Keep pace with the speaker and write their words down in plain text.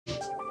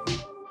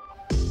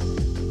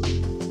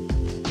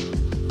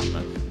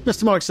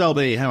Mr. Mark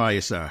Selby, how are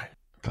you, sir?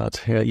 God,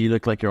 you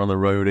look like you're on the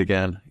road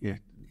again. It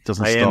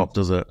doesn't stop,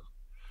 does it?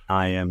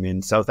 I am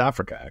in South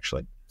Africa,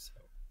 actually.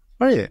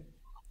 Are you?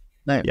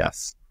 No.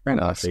 Yes. Very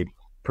nice. They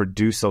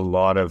produce a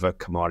lot of a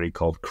commodity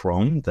called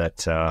chrome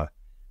that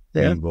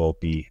we will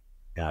be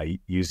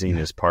using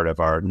as part of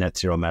our net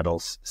zero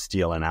metals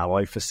steel and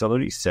alloy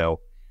facility.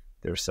 So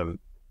there's some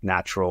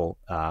natural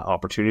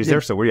opportunities there.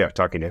 So we're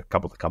talking to a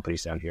couple of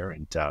companies down here,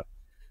 and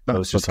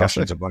those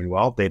discussions are going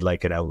well. They'd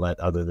like an outlet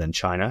other than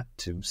China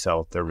to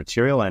sell their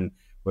material, and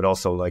would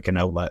also like an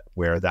outlet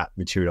where that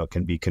material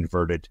can be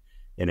converted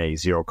in a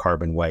zero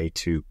carbon way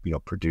to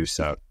produce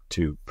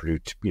to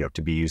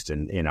be used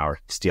in our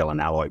steel and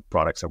alloy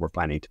products that we're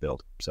planning to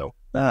build. So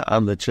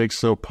and the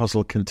jigsaw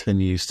puzzle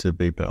continues to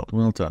be built.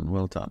 Well done.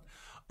 Well,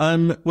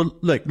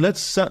 look,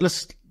 let's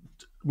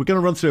we're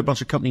going to run through a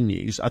bunch of company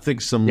news. I think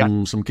some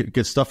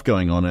good stuff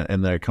going on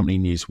in there, company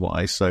news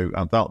wise. So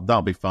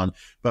that'll be fun.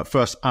 But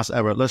first, as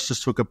ever, let's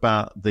just talk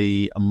about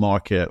the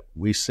market.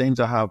 We seem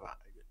to have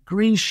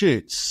green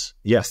shoots.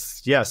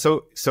 Yes, yeah.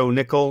 So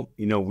nickel,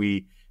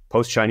 we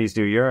post Chinese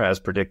New Year,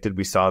 as predicted,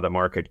 we saw the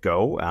market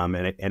go. And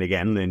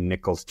again, in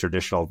nickel's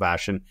traditional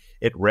fashion,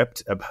 it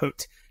ripped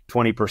about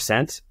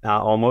 20%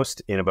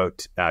 almost in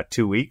about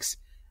 2 weeks.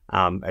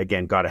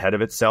 Again, got ahead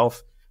of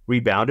itself.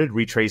 Rebounded,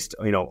 retraced,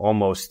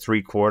 almost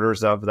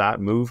 3/4 of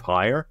that move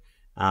higher.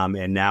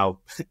 And now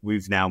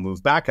we've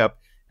moved back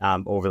up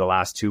over the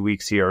last 2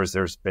 weeks here, as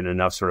there's been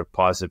enough sort of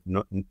positive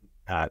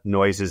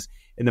noises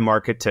in the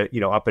market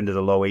to, up into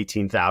the low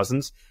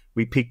 18,000s.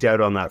 We peaked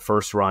out on that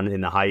first run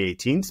in the high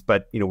 18s,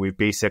 but, we've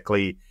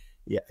basically,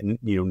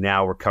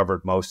 now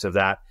recovered most of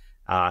that.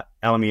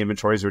 LME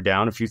inventories are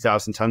down a few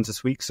thousand tons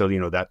this week. So,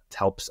 that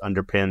helps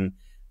underpin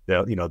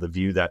the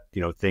view that,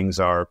 things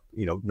are,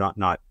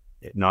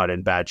 not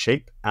in bad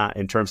shape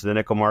in terms of the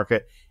nickel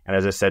market. And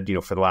as I said,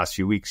 for the last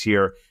few weeks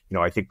here,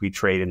 I think we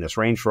trade in this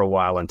range for a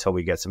while until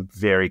we get some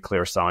very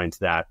clear signs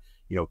that,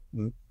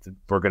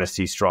 we're going to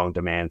see strong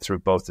demand through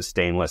both the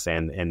stainless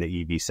and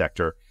the EV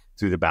sector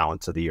through the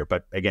balance of the year.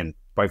 But again,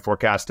 my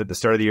forecast at the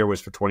start of the year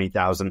was for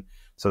 20,000.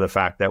 So the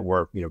fact that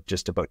we're,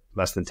 just about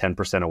less than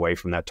 10% away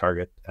from that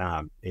target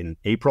in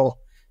April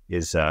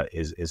is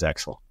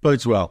excellent.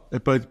 Bodes well.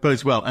 It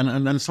bodes well.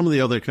 And some of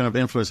the other kind of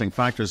influencing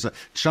factors,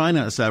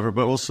 China as ever,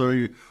 but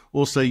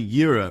also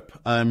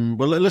Europe. Well,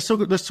 let's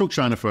talk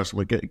China first.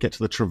 We'll get to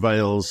the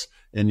travails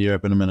in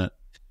Europe in a minute.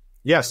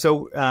 Yeah.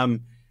 So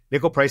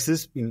nickel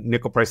prices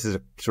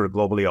are sort of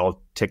globally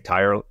all ticked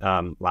higher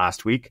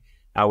last week.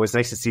 It was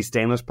nice to see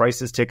stainless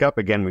prices tick up.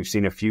 Again, we've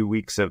seen a few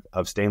weeks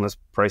of stainless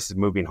prices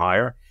moving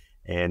higher.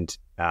 And,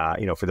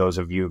 for those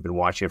of you who've been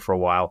watching it for a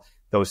while,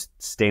 those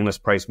stainless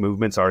price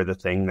movements are the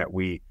thing that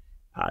we,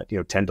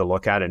 tend to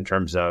look at in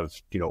terms of,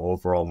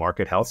 overall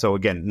market health. So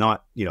again,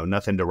 not,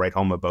 nothing to write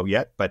home about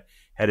yet, but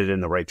headed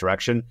in the right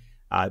direction.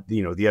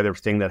 The other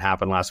thing that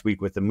happened last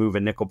week with the move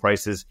in nickel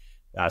prices,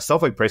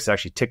 sulfate prices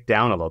actually ticked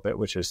down a little bit,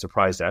 which I was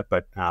surprised at,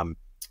 but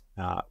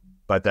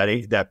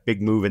that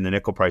big move in the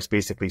nickel price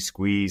basically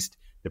squeezed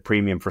the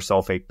premium for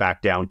sulfate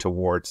back down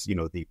towards,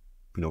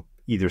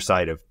 either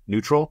side of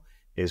neutral,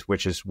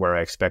 which is where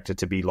I expect it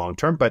to be long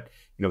term, but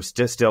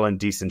still in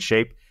decent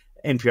shape.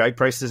 NPI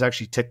prices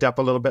actually ticked up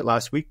a little bit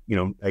last week.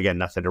 Again,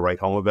 nothing to write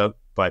home about,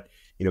 but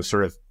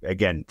sort of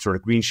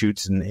green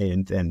shoots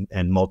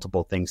and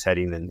multiple things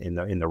heading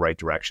in the right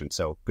direction.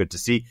 So good to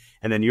see.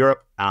 And then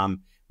Europe,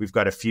 we've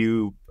got a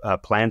few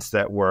plants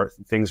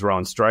things were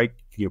on strike.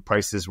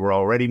 Prices were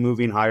already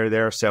moving higher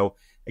there. So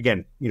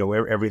again,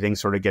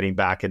 everything's sort of getting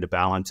back into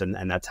balance,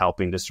 and that's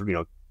helping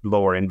to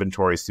lower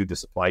inventories through the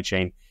supply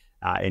chain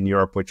in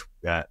Europe, which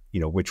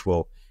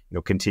will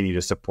continue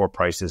to support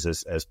prices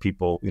as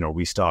people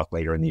restock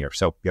later in the year.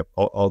 So yep,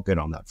 all good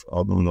on that.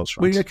 All on those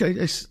fronts. Well,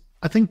 okay,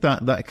 I think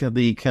that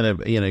the kind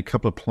of a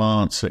couple of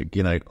plants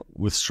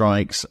with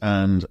strikes,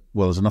 and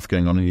there's enough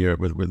going on in Europe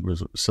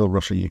with still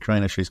Russia and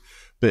Ukraine issues,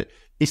 but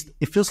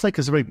it feels like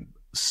it's a very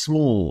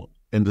small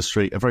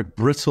industry, a very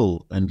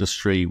brittle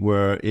industry,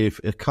 where if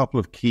a couple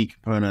of key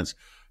components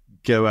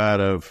go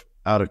out of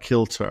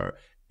kilter,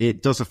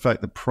 it does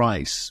affect the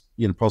price,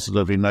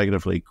 positively,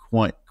 negatively,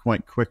 quite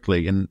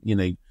quickly. And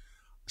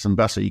as an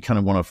investor, you kind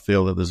of want to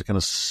feel that there's a kind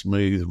of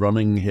smooth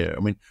running here.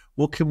 I mean,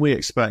 what can we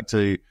expect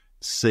to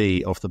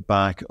see off the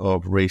back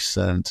of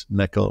recent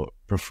nickel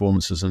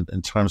performances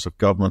in terms of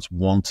governments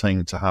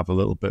wanting to have a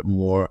little bit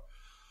more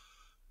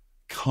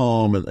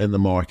calm in the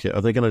market?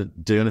 Are they going to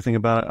do anything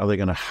about it? Are they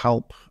going to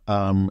help?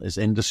 Is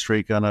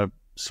industry going to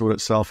sort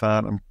itself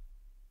out? And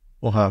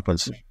what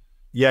happens?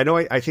 Yeah, no,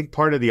 I think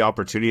part of the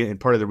opportunity and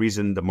part of the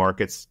reason the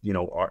markets,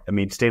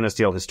 stainless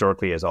steel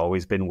historically has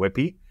always been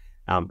whippy.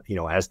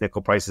 As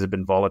nickel prices have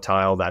been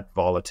volatile, that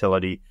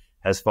volatility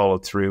has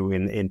followed through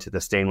into the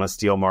stainless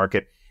steel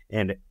market,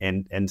 and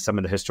some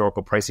of the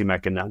historical pricing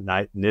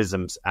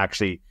mechanisms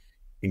actually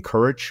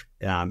encourage,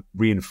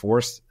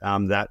 reinforce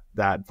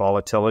that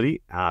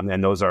volatility,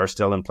 and those are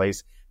still in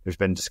place. There's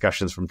been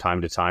discussions from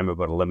time to time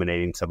about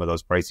eliminating some of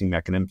those pricing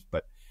mechanisms,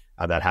 but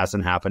that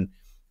hasn't happened.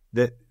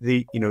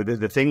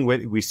 The thing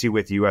we see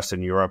with U.S.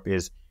 and Europe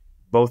is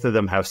both of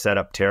them have set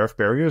up tariff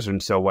barriers.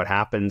 And so what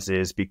happens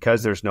is,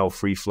 because there's no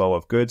free flow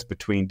of goods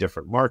between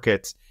different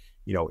markets,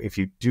 if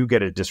you do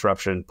get a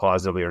disruption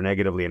positively or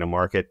negatively in a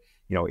market,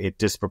 it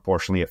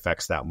disproportionately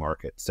affects that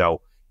market.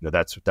 So,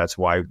 that's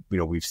why,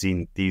 we've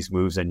seen these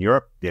moves in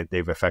Europe.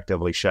 They've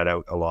effectively shut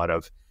out a lot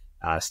of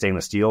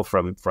stainless steel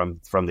from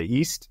the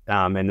East.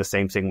 And the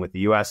same thing with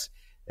the U.S.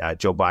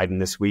 Joe Biden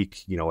this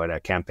week, at a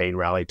campaign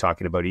rally,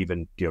 talking about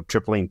even,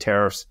 tripling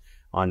tariffs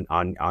on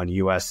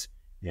U.S.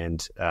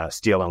 and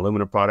steel and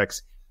aluminum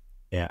products.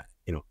 Yeah,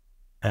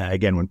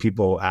 again, when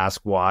people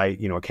ask why,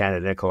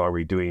 Canada Nickel, are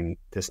we doing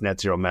this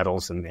net zero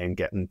metals and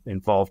getting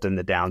involved in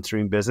the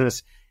downstream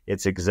business?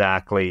 It's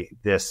exactly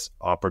this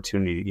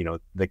opportunity.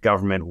 The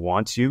government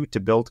wants you to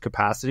build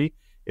capacity,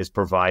 is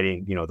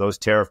providing, those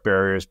tariff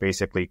barriers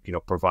basically,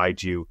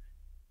 provide you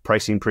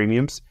pricing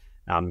premiums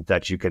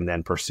that you can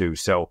then pursue.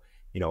 So,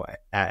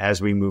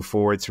 as we move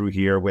forward through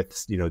here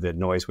with, the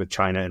noise with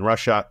China and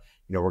Russia,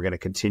 we're going to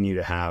continue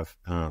to have,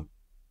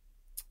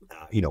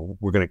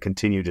 we're going to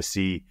continue to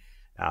see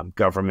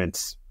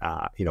governments,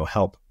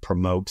 help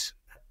promote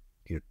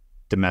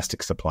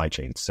domestic supply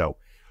chains. So,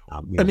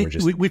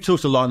 we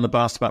talked a lot in the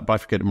past about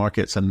bifurcated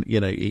markets, and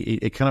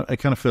it kind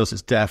of feels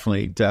it's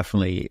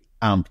definitely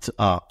amped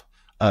up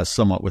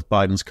somewhat with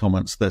Biden's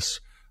comments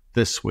this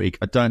week.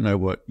 I don't know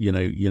what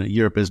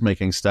Europe is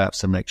making steps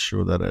to make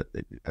sure that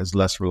it has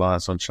less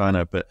reliance on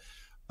China, but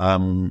I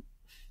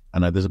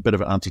know there's a bit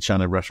of an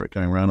anti-China rhetoric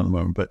going around at the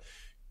moment. But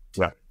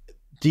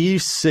do you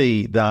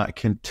see that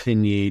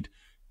continued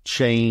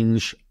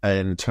change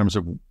in terms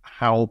of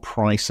how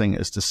pricing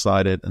is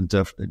decided, and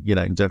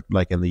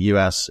like in the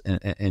US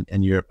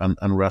and Europe and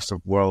the rest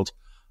of the world?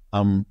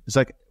 Is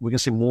that we're going to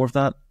see more of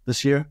that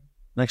this year,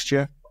 next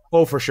year?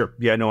 Oh, for sure.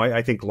 Yeah, no,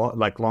 I think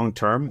long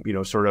term,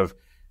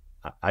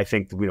 I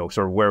think,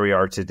 sort of where we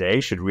are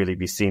today should really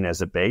be seen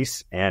as a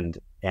base, and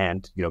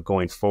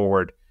going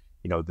forward,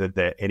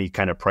 any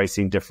kind of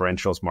pricing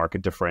differentials,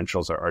 market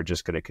differentials are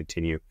just going to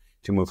continue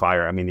to move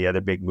higher. I mean, the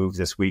other big move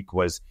this week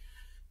was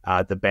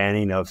the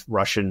banning of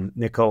Russian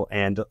nickel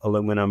and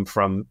aluminum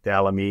from the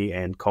LME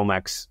and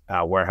COMEX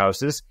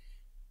warehouses.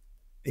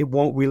 It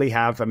won't really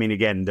have,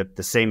 again,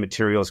 the same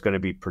material is going to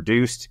be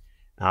produced.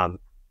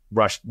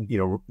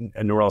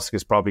 Norilsk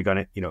is probably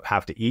going to,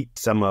 have to eat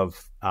some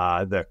of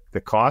the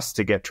costs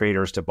to get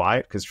traders to buy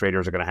it, because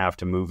traders are going to have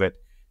to move it,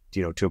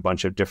 to a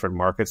bunch of different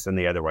markets than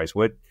they otherwise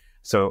would.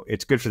 So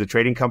it's good for the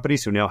trading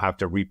companies who now have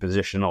to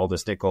reposition all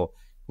this nickel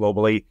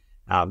globally.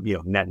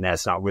 Net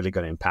it's not really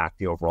going to impact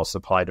the overall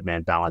supply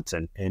demand balance.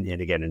 And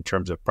again, in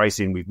terms of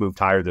pricing, we've moved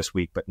higher this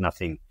week, but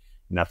nothing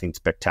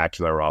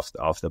spectacular off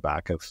the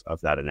back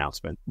of that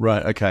announcement.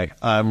 Right. Okay.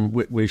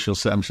 We shall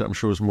see. I'm sure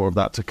there's more of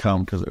that to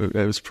come, because it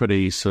was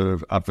pretty sort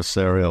of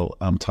adversarial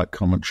type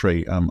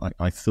commentary.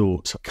 I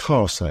thought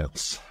car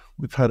sales.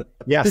 We've had a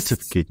bit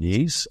of good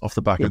news off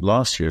the back of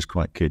last year's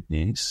quite good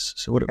news.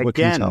 So what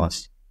can you tell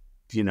us?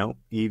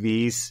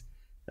 EVs.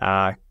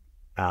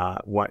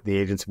 One of the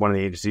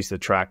agencies that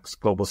tracks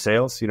global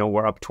sales,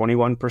 we're up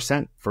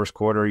 21% first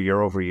quarter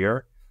year over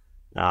year.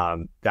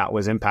 That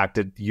was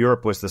impacted.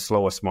 Europe was the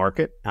slowest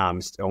market,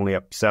 only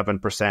up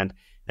 7%.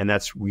 And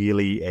that's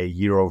really a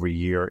year over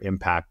year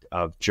impact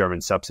of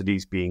German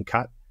subsidies being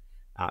cut.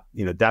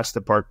 That's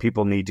the part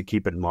people need to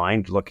keep in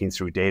mind looking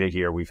through data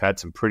here. We've had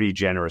some pretty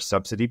generous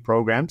subsidy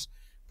programs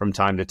from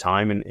time to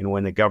time. And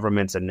when the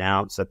governments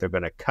announce that they're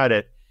going to cut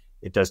it,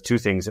 it does two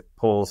things. It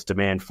pulls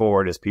demand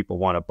forward as people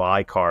want to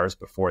buy cars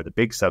before the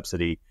big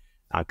subsidy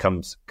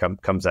comes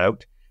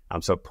out.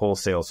 So it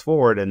pulls sales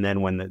forward, and then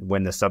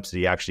when the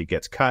subsidy actually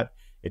gets cut,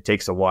 it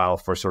takes a while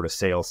for sort of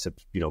sales to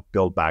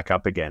build back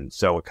up again.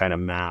 So it kind of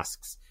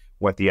masks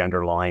what the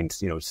underlying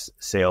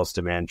sales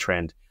demand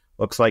trend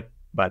looks like.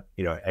 But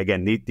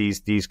again,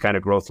 these kind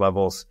of growth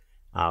levels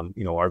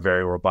are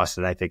very robust,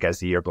 and I think as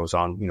the year goes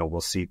on,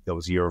 we'll see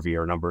those year over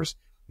year numbers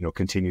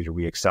continue to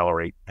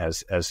reaccelerate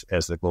as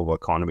the global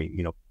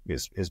economy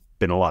is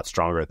been a lot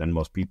stronger than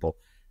most people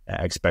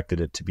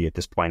expected it to be at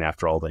this point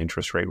after all the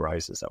interest rate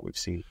rises that we've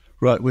seen.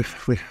 Right, we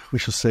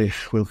shall see.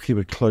 We'll keep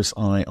a close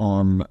eye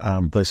on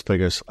those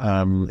figures.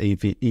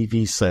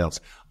 EV sales.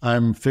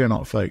 Fear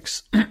not,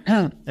 folks.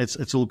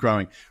 It's all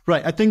growing.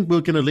 Right, I think we're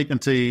going to leap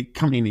into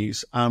company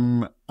news.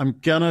 I'm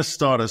going to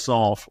start us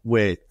off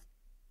with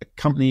a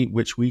company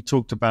which we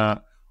talked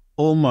about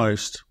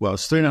it's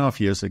 3.5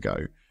 years ago,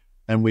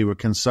 and we were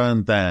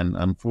concerned then.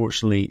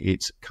 Unfortunately,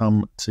 it's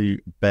come to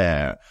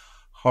bear.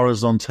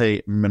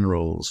 Horizonte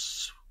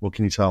Minerals. What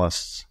can you tell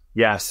us?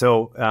 Yeah,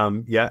 so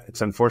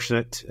it's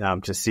unfortunate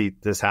to see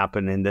this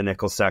happen in the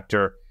nickel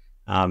sector.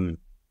 Again,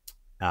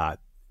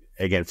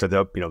 for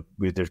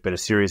there's been a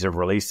series of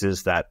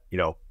releases that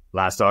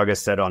last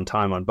August said on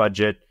time, on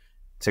budget.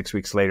 6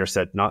 weeks later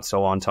said not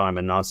so on time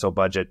and not so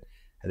budget.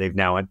 They've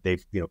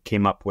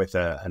came up with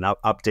an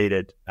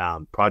updated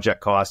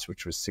project cost,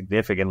 which was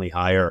significantly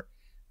higher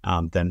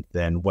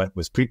than what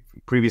was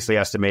previously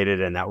estimated,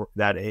 and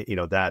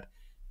that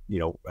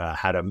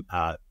had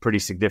a pretty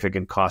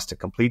significant cost to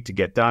complete to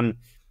get done.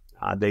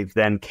 They've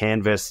then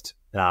canvassed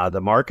the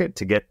market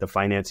to get the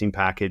financing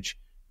package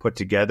put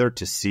together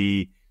to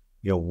see,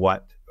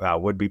 what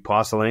would be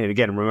possible. And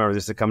again, remember,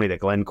 this is a company that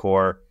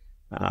Glencore,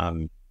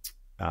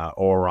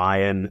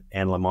 Orion,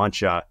 and La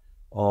Mancha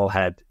all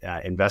had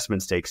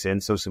investment stakes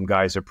in. So some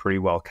guys are pretty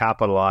well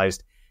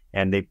capitalized.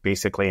 And they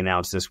basically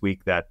announced this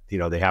week that,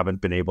 they haven't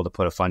been able to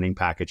put a funding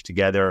package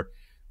together.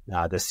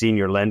 The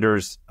senior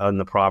lenders on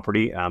the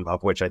property,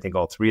 of which I think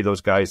all three of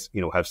those guys,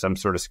 have some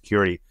sort of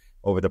security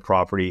over the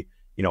property,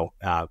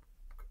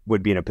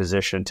 would be in a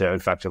position to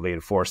effectively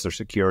enforce their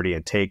security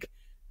and take,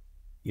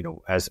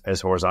 as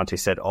Horizonte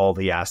said, all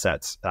the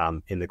assets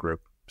in the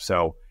group.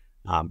 So,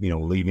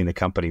 leaving the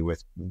company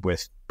with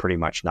pretty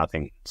much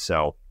nothing.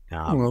 So,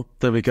 well,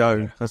 there we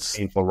go. That's a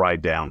painful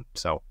ride down.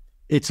 So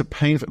it's a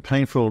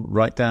painful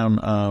ride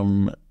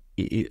down.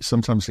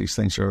 Sometimes these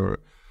things are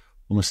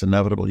almost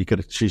inevitable. You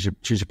got to choose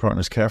your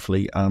partners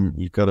carefully.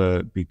 You've got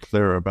to be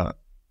clear about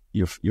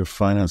your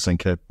financing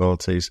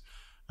capabilities,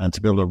 and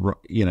to be able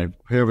to,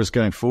 whoever's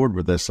going forward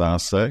with this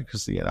asset,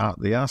 because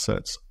the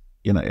assets,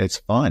 it's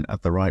fine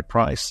at the right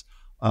price.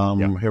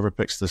 Whoever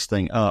picks this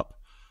thing up,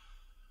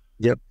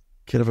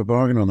 could have a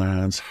bargain on their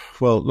hands.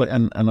 Well, look,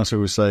 and as I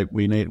always say,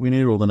 we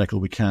need all the nickel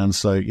we can.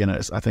 So,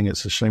 I think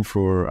it's a shame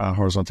for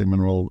Horizonte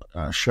Mineral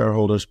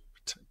shareholders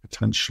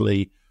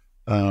potentially,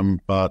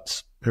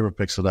 but whoever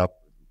picks it up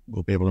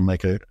will be able to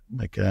make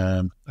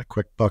a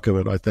quick buck of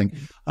it, I think.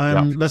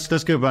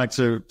 Let's go back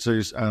to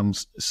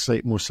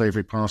more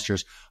savory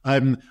pastures.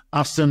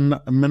 Aston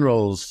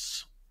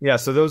Minerals. Yeah,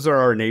 so those are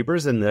our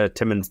neighbors in the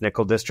Timmins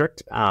Nickel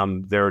District.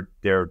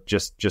 They're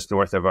just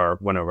north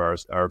of one of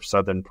our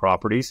southern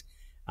properties.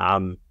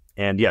 And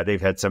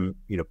they've had some,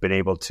 been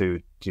able to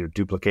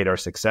duplicate our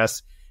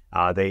success.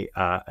 They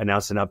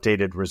announced an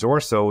updated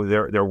resource, so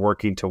they're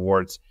working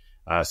towards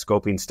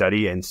scoping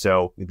study, and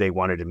so they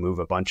wanted to move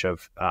a bunch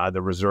of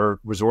the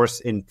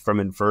resource from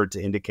inferred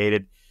to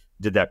indicated.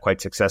 Did that quite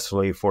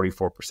successfully,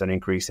 44%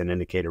 increase in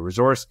indicated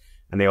resource,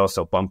 and they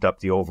also bumped up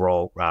the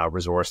overall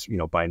resource,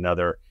 by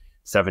another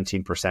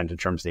 17% in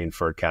terms of the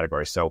inferred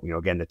category. So,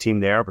 again, the team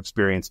there,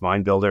 experienced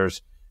mine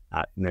builders,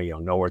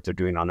 know what they're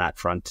doing on that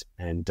front,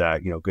 and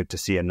good to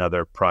see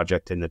another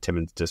project in the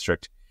Timmins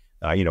district,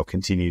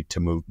 continue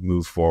to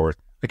move forward.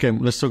 Okay,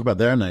 let's talk about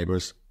their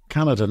neighbors,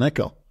 Canada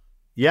Nickel.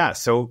 Yeah,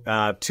 so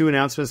two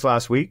announcements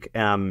last week.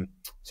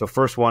 So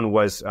first one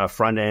was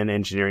front-end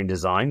engineering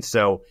design.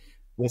 So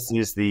this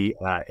is the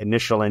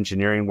initial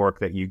engineering work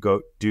that you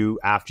do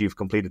after you've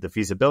completed the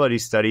feasibility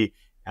study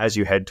as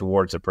you head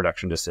towards a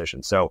production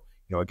decision. So,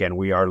 again,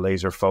 we are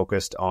laser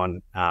focused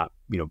on,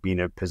 being in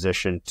a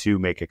position to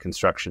make a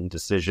construction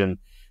decision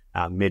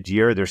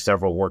mid-year. There's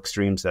several work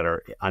streams that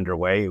are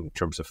underway in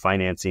terms of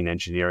financing,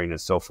 engineering,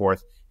 and so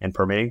forth, and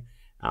permitting.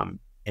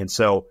 And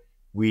so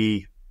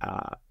we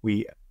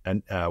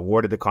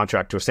awarded the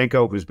contract to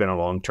Ausenco, who's been a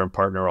long-term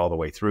partner all the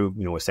way through.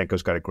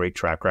 Ausenco's got a great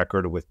track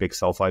record with big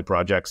sulfide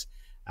projects.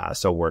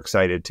 So we're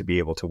excited to be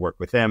able to work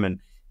with them. And,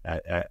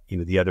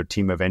 the other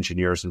team of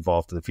engineers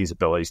involved in the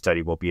feasibility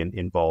study will be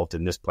involved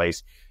in this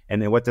place.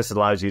 And then what this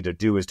allows you to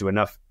do is do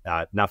enough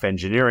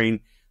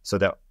engineering so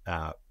that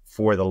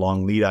for the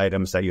long lead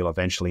items that you'll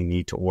eventually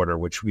need to order,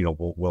 which,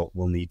 we'll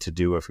need to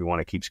do if we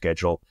want to keep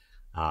schedule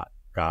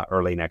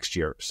early next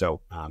year.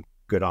 So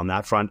good on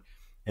that front.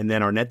 And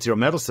then our Net Zero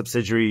Metals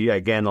subsidiary,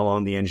 again,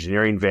 along the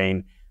engineering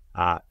vein,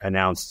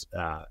 announced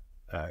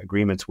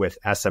agreements with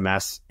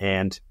SMS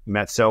and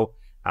Metso,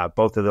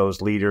 both of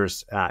those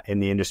leaders in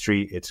the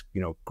industry. It's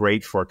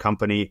great for a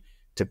company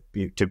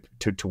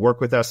to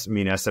work with us. I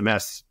mean,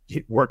 SMS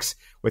works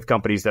with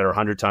companies that are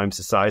 100 times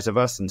the size of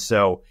us, and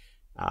so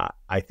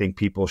I think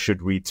people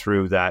should read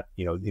through that.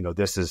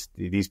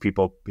 These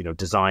people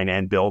design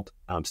and build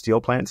steel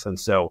plants, and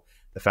so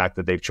the fact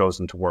that they've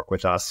chosen to work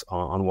with us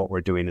on what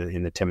we're doing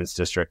in the Timmins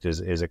district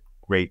is a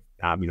great,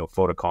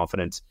 vote of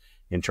confidence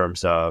in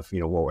terms of,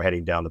 what we're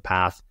heading down the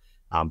path.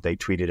 They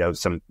tweeted out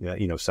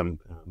some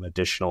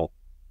additional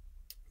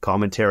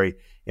commentary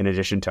in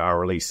addition to our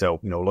release. So,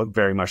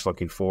 very much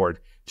looking forward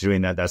to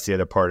doing that. That's the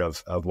other part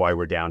of why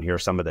we're down here.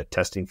 Some of the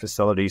testing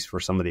facilities for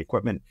some of the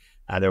equipment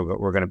that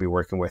we're going to be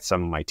working with.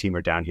 Some of my team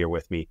are down here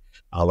with me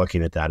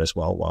looking at that as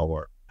well while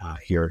we're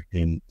here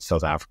in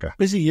South Africa.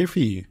 Busy year for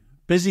you.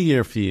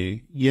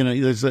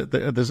 There's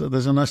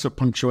a nice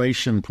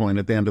punctuation point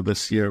at the end of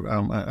this year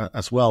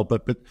as well.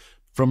 But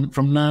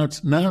from now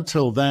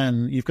till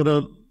then, you've got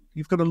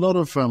a lot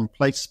of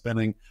plates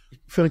spinning.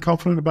 Feeling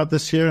confident about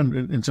this year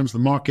in terms of the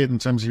market, in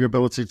terms of your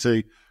ability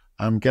to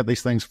get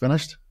these things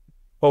finished?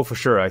 Oh, for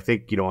sure. I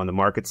think on the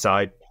market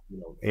side,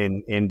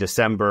 in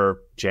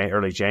December,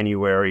 early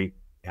January,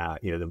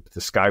 the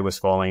sky was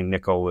falling.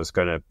 Nickel was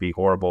going to be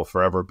horrible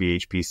forever.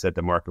 BHP said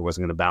the market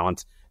wasn't going to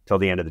balance till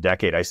the end of the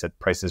decade. I said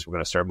prices were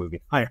going to start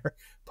moving higher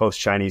post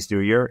Chinese New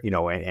Year,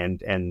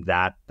 and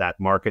that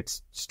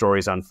market story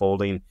is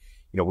unfolding.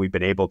 We've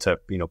been able to,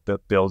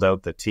 build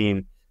out the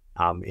team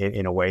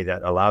in a way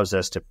that allows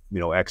us to,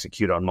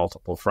 execute on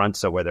multiple fronts.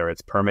 So whether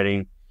it's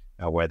permitting,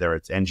 whether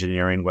it's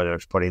engineering, whether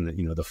it's putting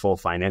the full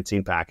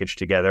financing package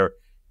together,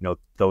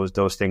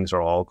 those things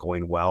are all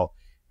going well.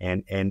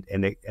 And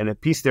a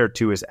piece there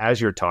too is as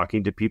you're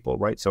talking to people,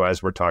 right? So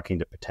as we're talking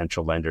to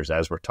potential lenders,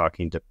 as we're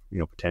talking to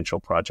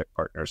potential project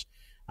partners,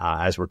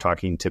 as we're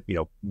talking to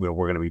we're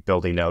going to be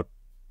building out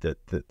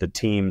the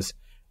teams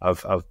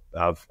of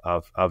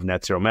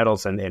net zero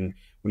metals, and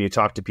when you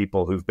talk to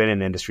people who've been in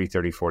the industry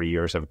 30, 40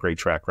 years, have a great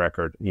track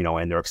record,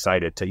 and they're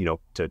excited to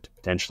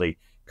potentially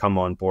come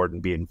on board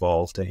and be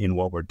involved in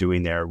what we're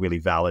doing there, really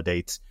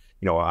validates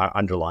our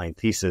underlying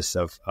thesis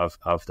of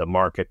the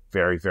market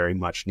very, very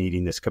much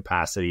needing this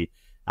capacity.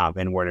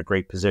 And we're in a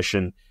great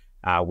position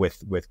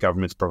with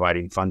governments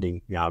providing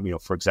funding,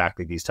 for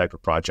exactly these type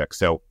of projects.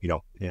 So,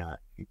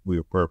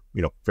 we're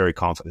very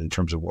confident in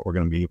terms of what we're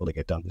going to be able to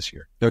get done this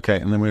year. Okay.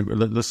 And then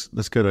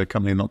let's go to a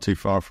company not too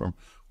far from,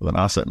 with an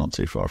asset not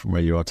too far from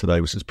where you are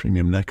today, which is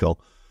Premium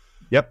Nickel.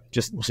 Yep.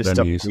 Just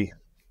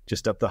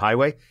up the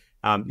highway.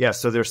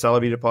 So their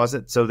Selby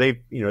deposit. So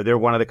they're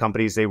one of the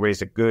companies, they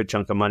raised a good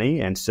chunk of money.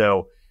 And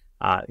so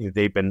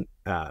they've been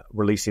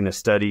releasing a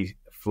steady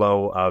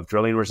flow of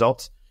drilling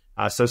results.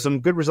 So some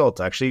good results,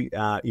 actually.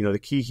 The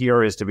key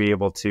here is to be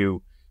able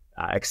to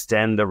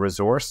extend the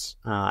resource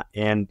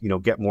and,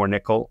 get more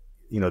nickel.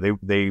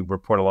 They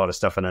report a lot of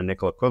stuff on a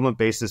nickel equivalent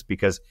basis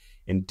because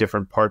in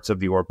different parts of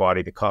the ore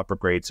body, the copper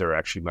grades are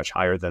actually much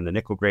higher than the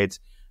nickel grades.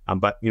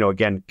 But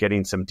again,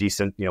 getting some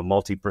decent,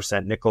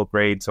 multi-percent nickel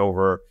grades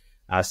over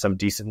some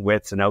decent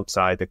widths and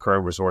outside the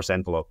current resource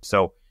envelope.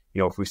 So,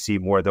 if we see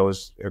more of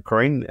those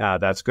occurring,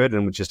 that's good.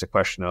 And it's just a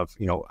question of,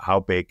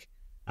 how big,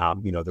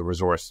 the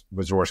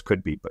resource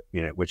could be, but,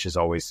 which is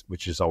always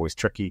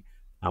tricky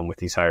with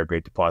these higher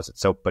grade deposits.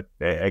 So, but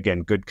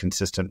again, good,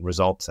 consistent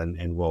results,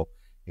 and we'll,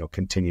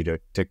 continue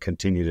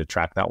to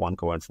track that one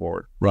going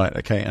forward. Right.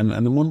 Okay.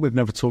 And the one we've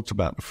never talked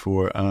about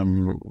before,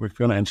 we're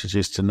going to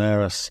introduce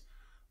Tenaris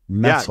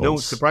Metals. Yeah, no,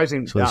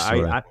 surprising.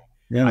 I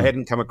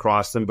hadn't come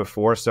across them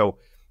before. So,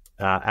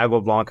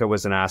 Agua Blanca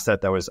was an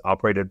asset that was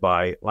operated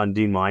by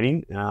Lundin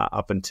Mining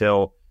up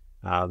until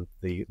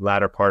the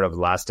latter part of the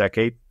last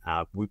decade.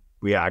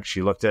 We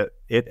actually looked at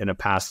it in a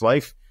past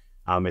life.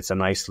 It's a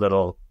nice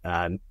little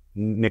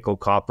nickel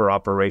copper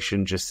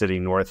operation just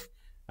sitting north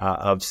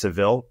of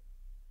Seville.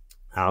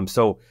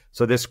 So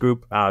this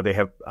group, they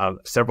have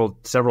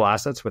several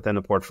assets within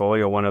the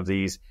portfolio. One of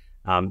these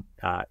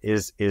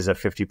is a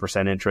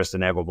 50% interest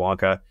in Agua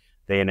Blanca.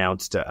 They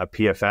announced a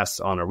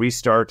PFS on a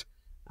restart.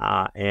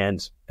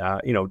 And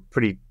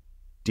pretty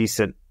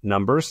decent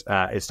numbers.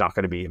 It's not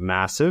going to be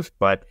massive,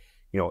 but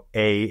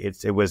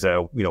it was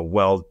a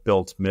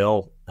well-built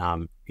mill,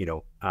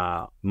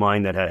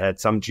 mine that had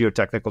some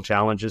geotechnical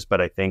challenges,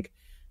 but I think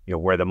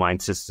where the mine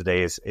sits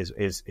today is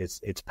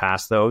it's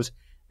past those.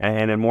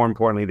 And then more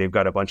importantly, they've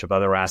got a bunch of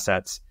other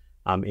assets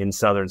in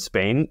southern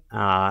Spain,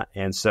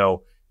 and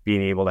so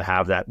being able to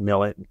have that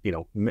mill,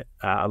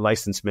 a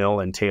licensed mill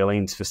and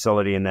tailings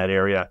facility in that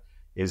area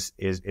is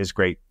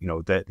great.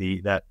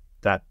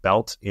 That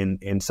belt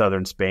in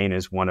southern Spain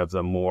is one of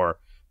the more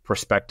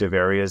prospective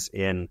areas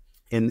in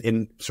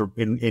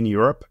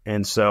Europe,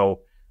 and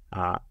so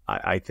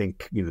I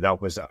think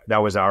that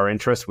was our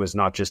interest, was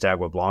not just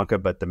Agua Blanca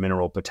but the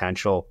mineral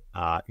potential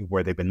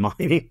where they've been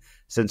mining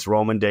since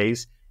Roman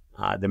days.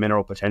 The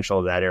mineral potential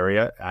of that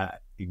area.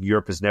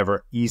 Europe is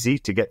never easy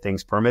to get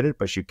things permitted,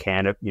 but you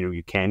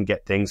can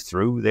get things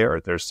through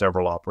there. There's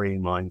several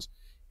operating mines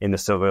in the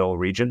Seville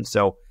region.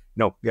 So,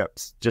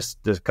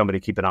 just the company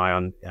to keep an eye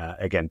on.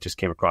 Again, just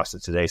came across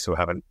it today, so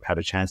haven't had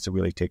a chance to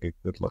really take a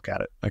good look at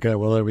it. Okay,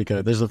 well, there we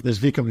go. There's a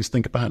few companies to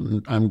think about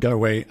and go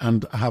away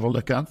and have a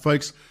look at,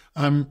 folks.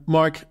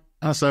 Mark,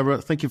 as ever,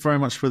 thank you very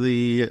much for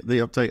the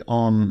update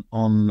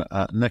on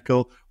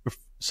nickel.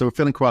 So we're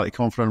feeling quite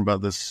confident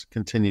about this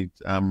continued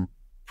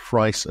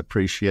price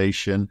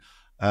appreciation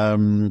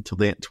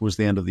towards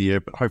the end of the year,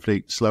 but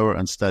hopefully slower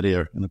and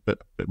steadier and a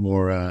bit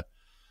more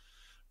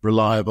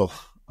reliable.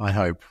 I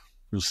hope.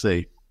 We'll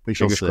see. We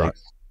shall see.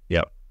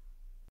 Yeah.